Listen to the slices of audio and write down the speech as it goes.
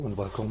And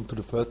welcome to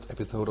the first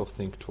episode of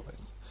Think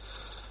Twice.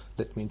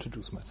 Let me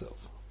introduce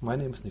myself. My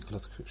name is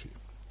Nikolas.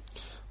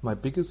 My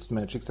biggest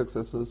Magic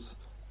successes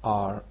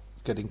are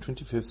getting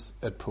 25th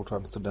at Pro Tour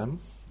Amsterdam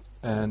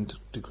and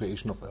the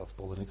creation of Elf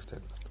Ball and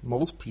Extended.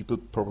 Most people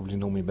probably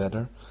know me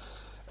better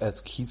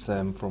as Key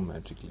Sam from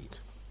Magic League.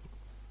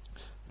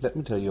 Let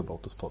me tell you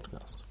about this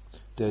podcast.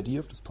 The idea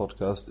of this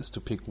podcast is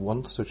to pick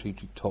one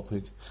strategic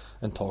topic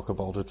and talk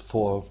about it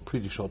for a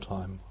pretty short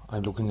time.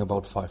 I'm looking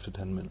about 5 to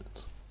 10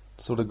 minutes.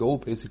 So the goal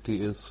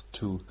basically is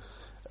to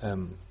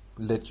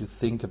let you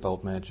think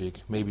about Magic,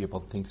 maybe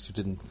about things you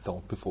didn't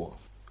thought before.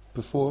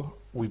 Before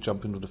we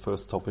jump into the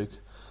first topic,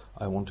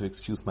 I want to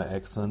excuse my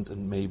accent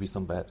and maybe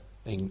some bad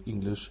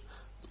English.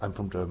 I'm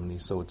from Germany,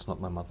 so it's not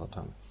my mother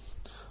tongue.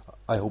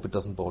 I hope it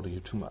doesn't bother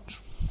you too much.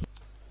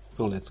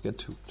 So let's get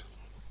to it.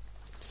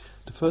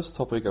 The first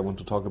topic I want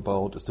to talk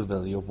about is the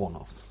value of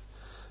one-offs.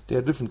 There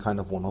are different kinds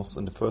of one-offs,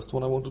 and the first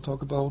one I want to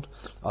talk about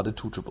are the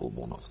tutorable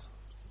one-offs.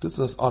 These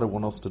are the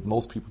one-offs that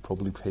most people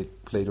probably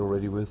played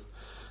already with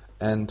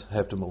and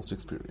have the most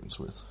experience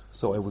with.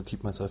 So I will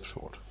keep myself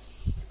short.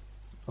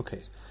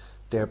 Okay,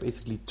 there are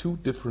basically two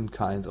different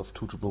kinds of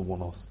tutorable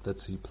one-offs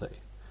that you play.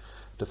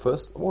 The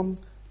first one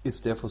is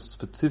there for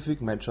specific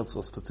matchups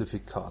or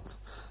specific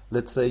cards.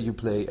 Let's say you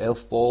play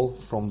Elf Ball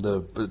from the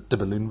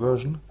Berlin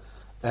version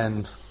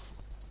and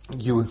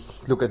you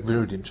look at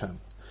Viridian Champ.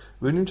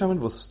 Viridian Champ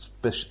was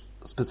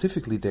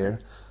specifically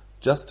there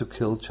just to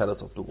kill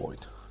Chalice of the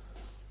Void.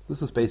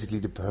 This is basically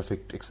the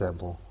perfect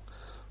example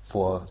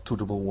for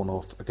tutorable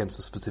one-off against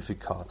a specific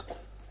card.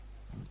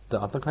 The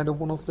other kind of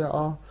one-offs there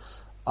are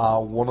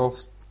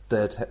one-offs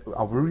that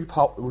are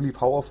really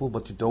powerful,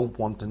 but you don't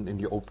want them in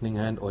your opening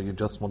hand, or you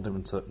just want them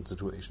in certain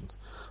situations.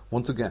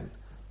 Once again,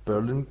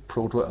 Berlin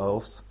Pro Tour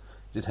Elves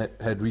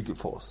had Regal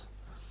Force.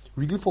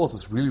 Regal Force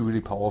is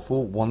really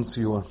powerful once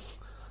you're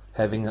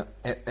having an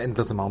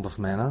endless amount of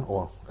mana,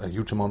 or a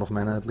huge amount of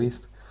mana at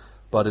least.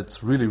 But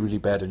it's really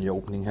bad in your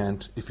opening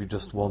hand if you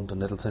just want a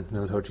Nettle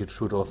Sentinel, Hurt-Hit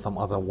Shooter, or some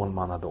other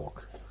one-mana dog.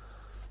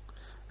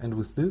 And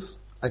with this,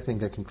 I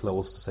think I can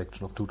close the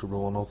section of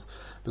tutorable one-offs,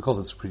 because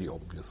it's pretty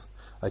obvious.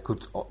 I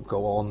could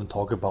go on and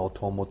talk about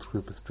Tormod's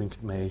Griff with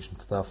Trinket Mage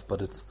and stuff, but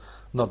it's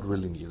not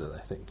really needed, I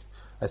think.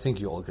 I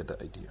think you all get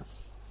the idea.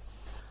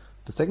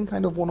 The second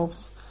kind of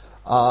one-offs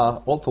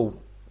are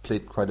also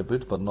played quite a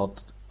bit, but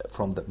not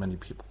from that many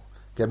people.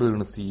 Gabriel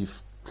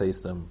Nassif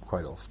plays them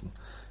quite often.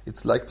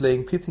 It's like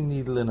playing Pithing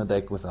Needle in a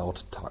deck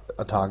without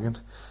a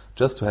target,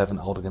 just to have an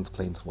out against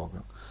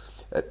Planeswalker.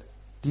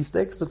 These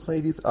decks that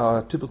play these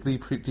are typically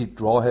pretty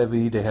draw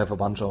heavy. They have a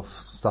bunch of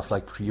stuff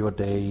like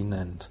Preordain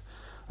and,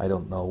 I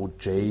don't know,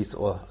 Jace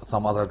or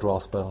some other draw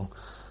spell.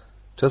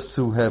 Just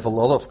to have a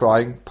lot of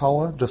drawing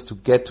power, just to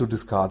get to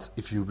these cards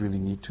if you really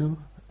need to,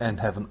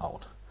 and have an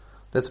out.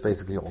 That's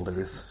basically all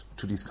there is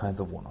to these kinds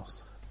of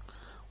one-offs.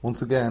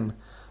 Once again,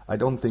 I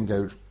don't think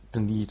the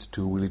need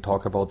to really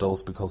talk about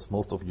those, because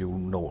most of you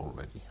know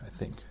already, I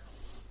think.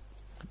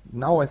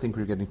 Now I think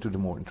we're getting to the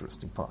more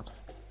interesting part.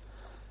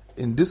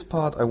 In this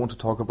part I want to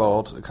talk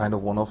about a kind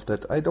of one-off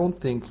that I don't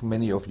think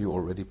many of you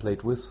already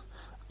played with,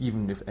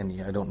 even if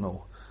any, I don't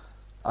know.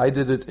 I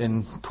did it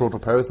in Pro Tour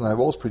Paris and I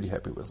was pretty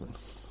happy with it.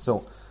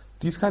 So,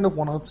 these kind of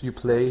one-offs you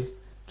play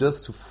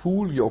just to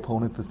fool your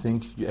opponent to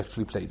think you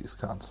actually play these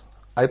cards.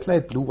 I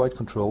played Blue-White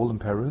Control in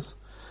Paris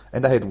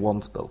and I had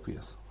one Spell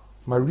Pierce.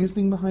 My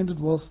reasoning behind it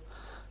was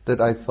that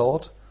I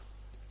thought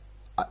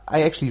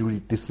I actually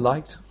really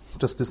disliked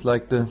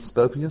the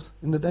Spell Pierce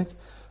in the deck,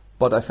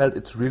 but I felt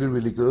it's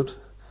really good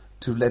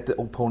to let the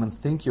opponent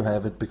think you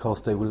have it,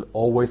 because they will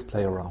always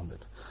play around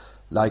it.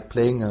 Like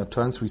playing a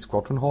turn 3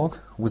 Squadron Hawk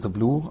with a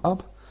blue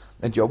up,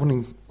 and your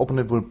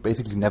opponent will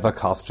basically never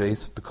cast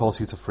Jace because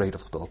he's afraid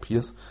of Spell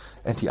Pierce,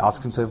 and he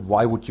asks himself,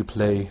 why would you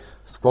play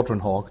Squadron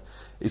Hawk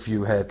if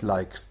you had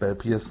like Spell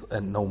Pierce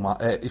and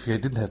if you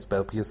didn't have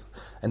Spell Pierce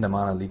and the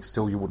mana leak,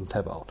 so you wouldn't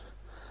tap out.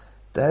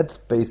 That's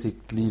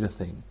basically the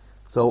thing.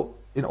 So,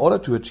 in order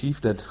to achieve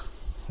that,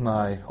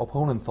 my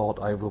opponent thought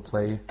I will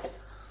play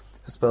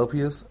Spell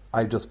Pierce,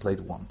 I just played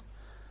one.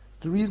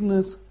 The reason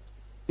is,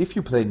 if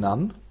you play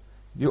none,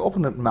 your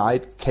opponent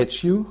might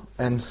catch you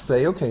and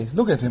say, okay,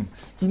 look at him.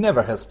 He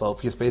never has Spell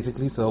Pierce,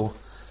 basically, so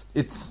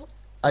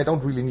I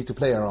don't really need to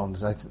play around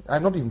it.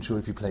 I'm not even sure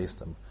if he plays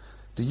them.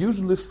 The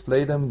usualists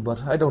play them,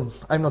 but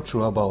I'm not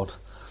sure about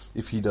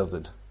if he does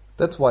it.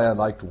 That's why I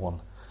liked one.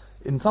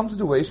 In some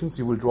situations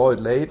you will draw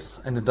it late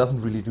and it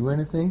doesn't really do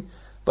anything,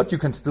 but you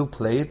can still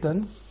play it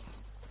then.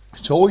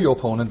 Show your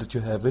opponent that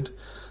you have it,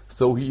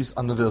 so he's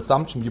under the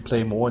assumption you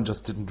play more and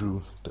just didn't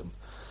do them.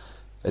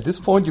 At this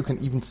point you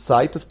can even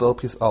side the Spell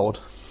Pierce out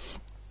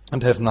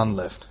and have none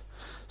left.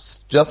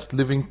 Just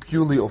living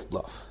purely off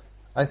bluff.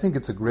 I think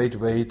it's a great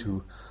way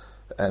to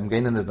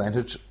gain an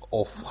advantage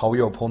of how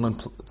your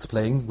opponent is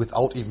playing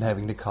without even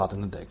having the card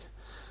in the deck.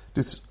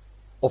 This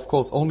of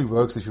course only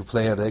works if you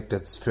play a deck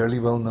that's fairly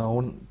well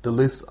known, the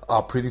lists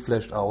are pretty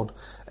fleshed out,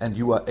 and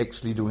you are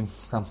actually doing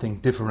something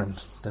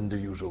different than the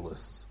usual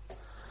lists.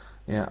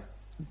 Yeah,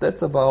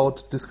 that's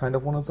about this kind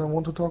of one-offs I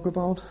want to talk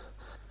about.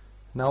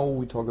 Now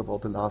we talk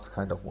about the last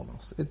kind of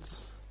one-offs.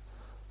 It's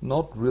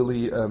Not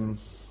really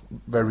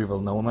very well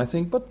known, I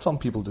think, but some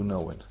people do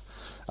know it.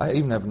 I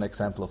even have an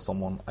example of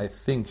someone, I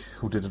think,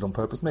 who did it on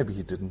purpose. Maybe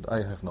he didn't.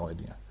 I have no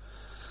idea.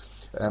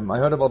 I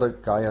heard about a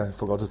guy, I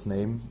forgot his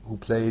name, who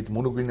played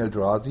Mono Green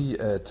Eldrazi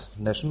at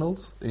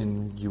Nationals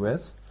in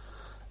US,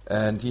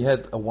 and he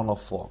had a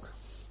one-off fork.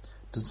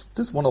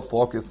 This one-off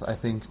fork is, I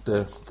think,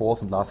 the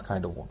fourth and last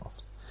kind of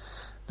one-offs.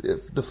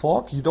 The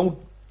fork,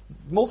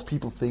 most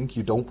people think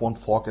you don't want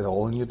fork at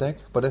all in your deck,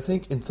 but I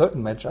think in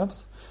certain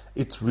matchups,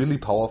 it's really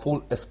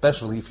powerful,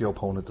 especially if your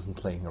opponent isn't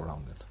playing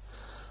around it.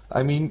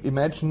 I mean,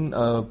 imagine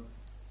a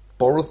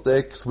Boros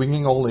deck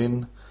swinging all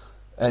in,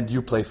 and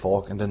you play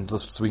fork and then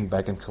just swing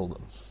back and kill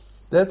them.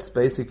 That's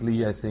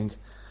basically, I think,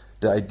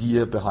 the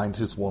idea behind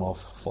his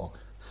one-off fork.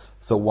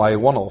 So why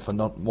one-off and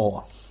not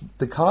more?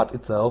 The card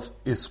itself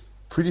is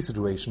pretty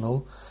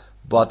situational,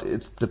 but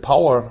it's the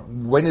power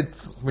when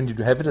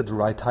you have it at the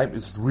right time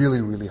is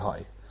really, really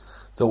high.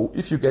 So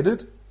if you get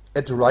it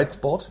at the right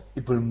spot,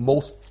 it will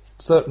most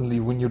certainly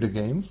win you the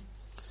game,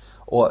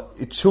 or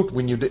it should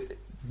win you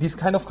these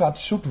kind of cards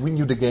should win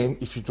you the game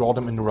if you draw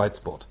them in the right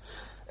spot.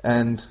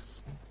 And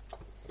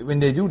when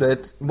they do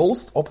that,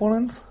 most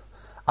opponents,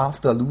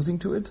 after losing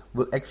to it,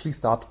 will actually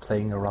start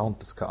playing around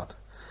this card,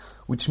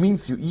 which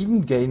means you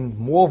even gain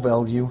more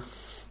value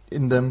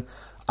in them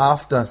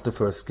after the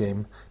first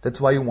game.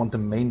 That's why you want the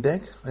main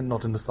deck and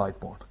not in the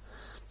sideboard.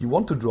 You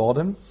want to draw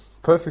them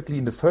perfectly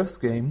in the first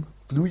game,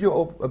 blow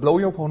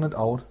your opponent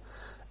out,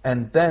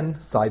 and then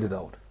side it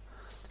out.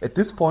 At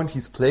this point,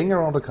 he's playing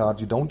around a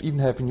card you don't even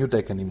have in your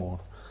deck anymore.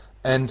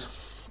 And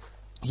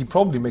he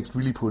probably makes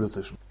really poor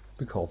decisions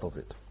because of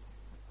it.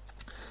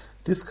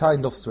 This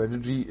kind of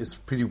strategy is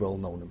pretty well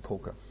known in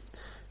poker.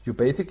 You're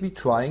basically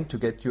trying to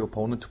get your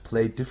opponent to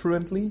play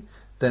differently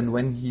than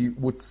when he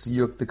would see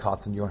the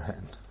cards in your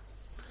hand.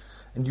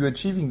 And you're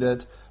achieving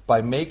that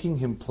by making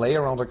him play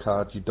around a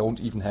card you don't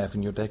even have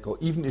in your deck, or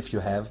even if you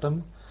have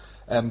them,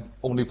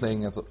 only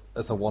playing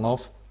as a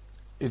one-off.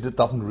 It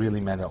doesn't really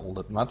matter all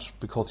that much,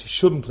 because he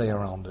shouldn't play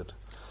around it.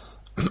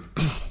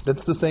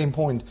 That's the same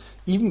point.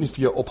 Even if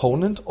your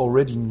opponent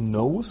already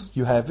knows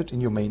you have it in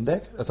your main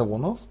deck as a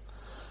one-off,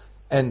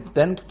 and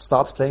then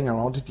starts playing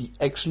around it, he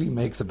actually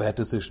makes a bad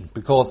decision,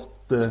 because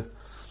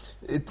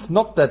it's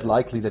not that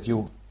likely that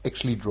you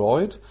actually draw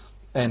it,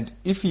 and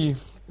if he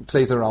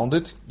plays around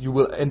it, you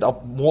will end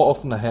up more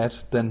often ahead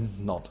than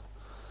not.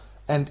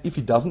 And if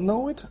he doesn't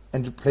know it,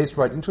 and you plays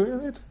right into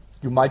it,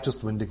 you might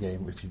just win the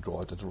game if you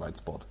draw it at the right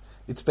spot.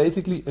 It's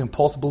basically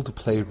impossible to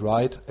play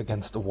right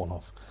against a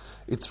one-off.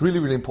 It's really,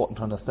 really important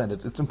to understand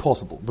it. It's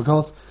impossible,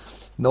 because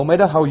no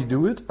matter how you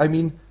do it, I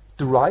mean,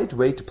 the right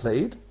way to play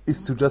it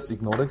is to just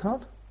ignore the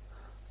card.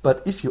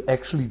 But if you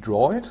actually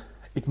draw it,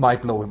 it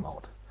might blow him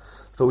out.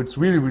 So it's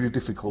really, really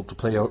difficult to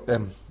play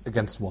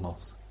against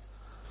one-offs.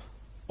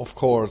 Of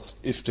course,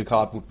 if the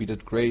card would be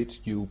that great,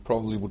 you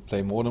probably would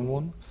play more than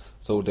one.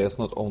 So there's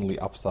not only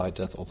upside,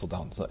 there's also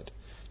downside.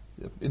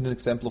 In an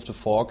example of the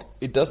fork,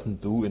 it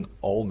doesn't do in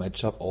all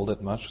matchup all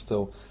that much,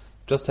 so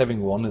just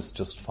having one is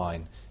just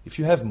fine. If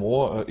you have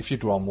more, if you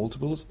draw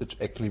multiples, it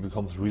actually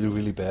becomes really,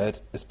 really bad,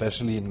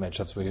 especially in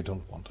matchups where you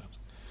don't want it.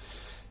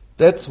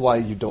 That's why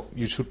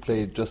you should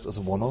play it just as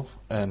a one-off,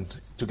 and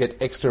to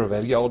get extra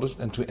value out of it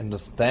and to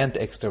understand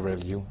extra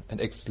value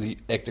and actually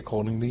act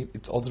accordingly.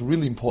 It's also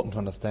really important to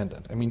understand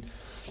that. I mean,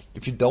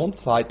 if you don't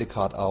side the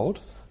card out,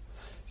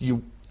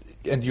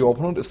 and your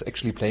opponent is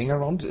actually playing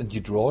around it and you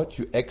draw it,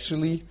 you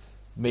actually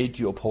made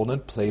your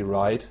opponent play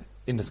right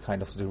in this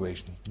kind of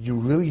situation. You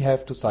really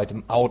have to side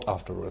him out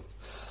afterwards.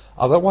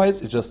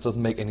 Otherwise, it just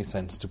doesn't make any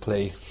sense to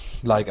play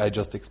like I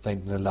just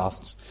explained in the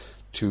last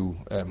two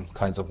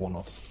kinds of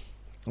one-offs.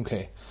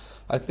 Okay,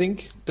 I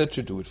think that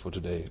should do it for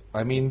today.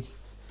 I mean,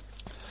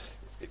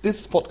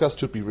 this podcast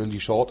should be really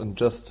short and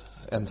just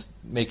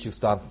make you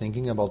start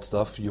thinking about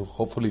stuff you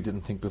hopefully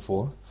didn't think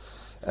before.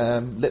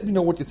 Let me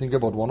know what you think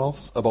about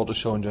one-offs, about the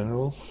show in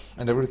general,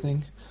 and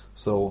everything.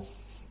 So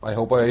I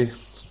hope I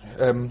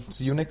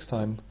see you next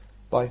time.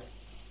 Bye.